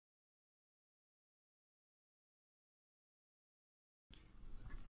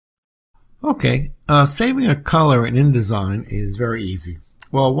Okay, saving a color in InDesign is very easy.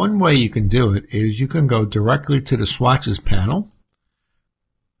 Well, one way you can do it is you can go directly to the Swatches panel,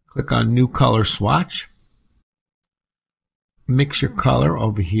 click on New Color Swatch, mix your color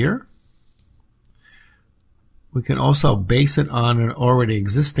over here. We can also base it on an already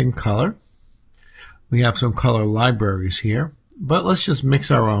existing color. We have some color libraries here, but let's just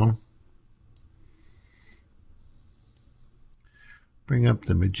mix our own. Bring up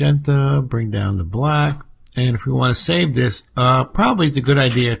the magenta, bring down the black, and if we want to save this, probably it's a good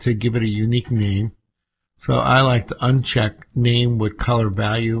idea to give it a unique name. So I like to uncheck name with color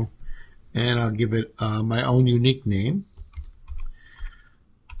value, and I'll give it my own unique name.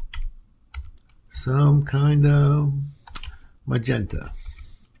 Some kind of magenta.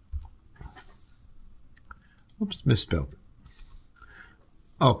 Oops, misspelled it.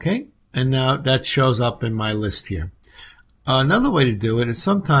 Okay, and now that shows up in my list here. Another way to do it is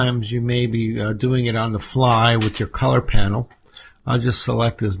sometimes you may be doing it on the fly with your color panel. I'll just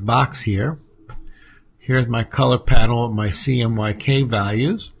select this box here. Here's my color panel with my CMYK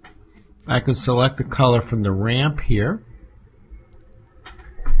values. I can select the color from the ramp here.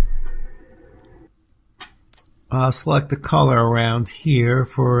 I'll select the color around here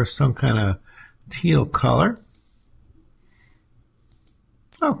for some kind of teal color.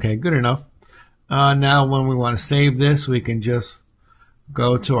 Okay, good enough. Now when we want to save this, we can just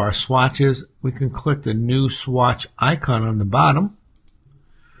go to our swatches. We can click the new swatch icon on the bottom.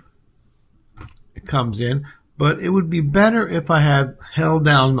 It comes in, but it would be better if I had held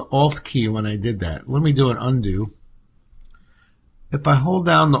down the Alt key when I did that. Let me do an undo. If I hold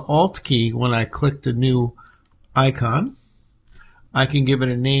down the Alt key when I click the new icon, I can give it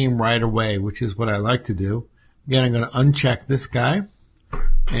a name right away, which is what I like to do. Again, I'm going to uncheck this guy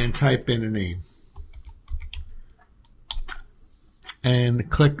and type in a name. And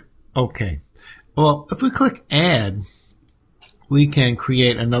click OK. Well, if we click Add, we can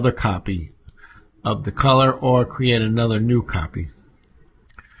create another copy of the color or create another new copy.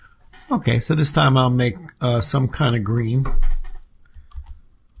 Okay, so this time I'll make some kind of green.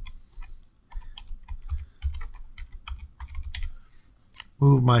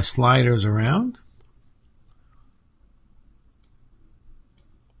 Move my sliders around.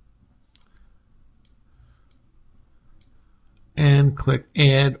 And click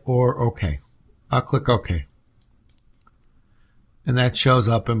Add or OK. I'll click OK. And that shows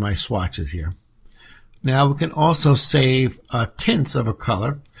up in my swatches here. Now we can also save tints of a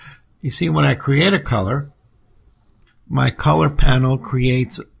color. You see, when I create a color, my color panel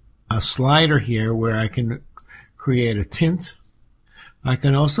creates a slider here where I can create a tint. I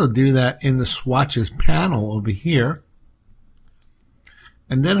can also do that in the swatches panel over here.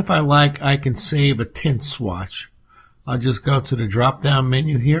 And then if I like, I can save a tint swatch. I'll just go to the drop down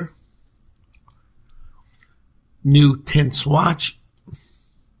menu here. New tint swatch.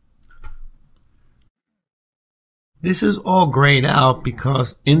 This is all grayed out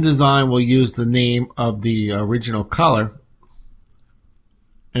because InDesign will use the name of the original color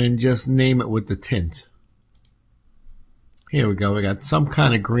and just name it with the tint. Here we go. We got some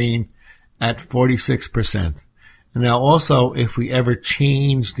kind of green at 46%. And now also, if we ever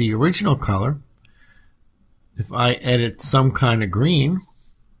change the original color, if I edit some kind of green,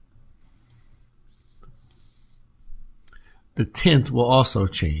 the tint will also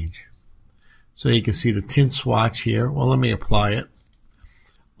change. So you can see the tint swatch here. Well, let me apply it.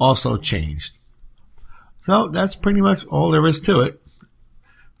 Also changed. So that's pretty much all there is to it.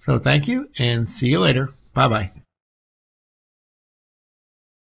 So thank you and see you later. Bye-bye.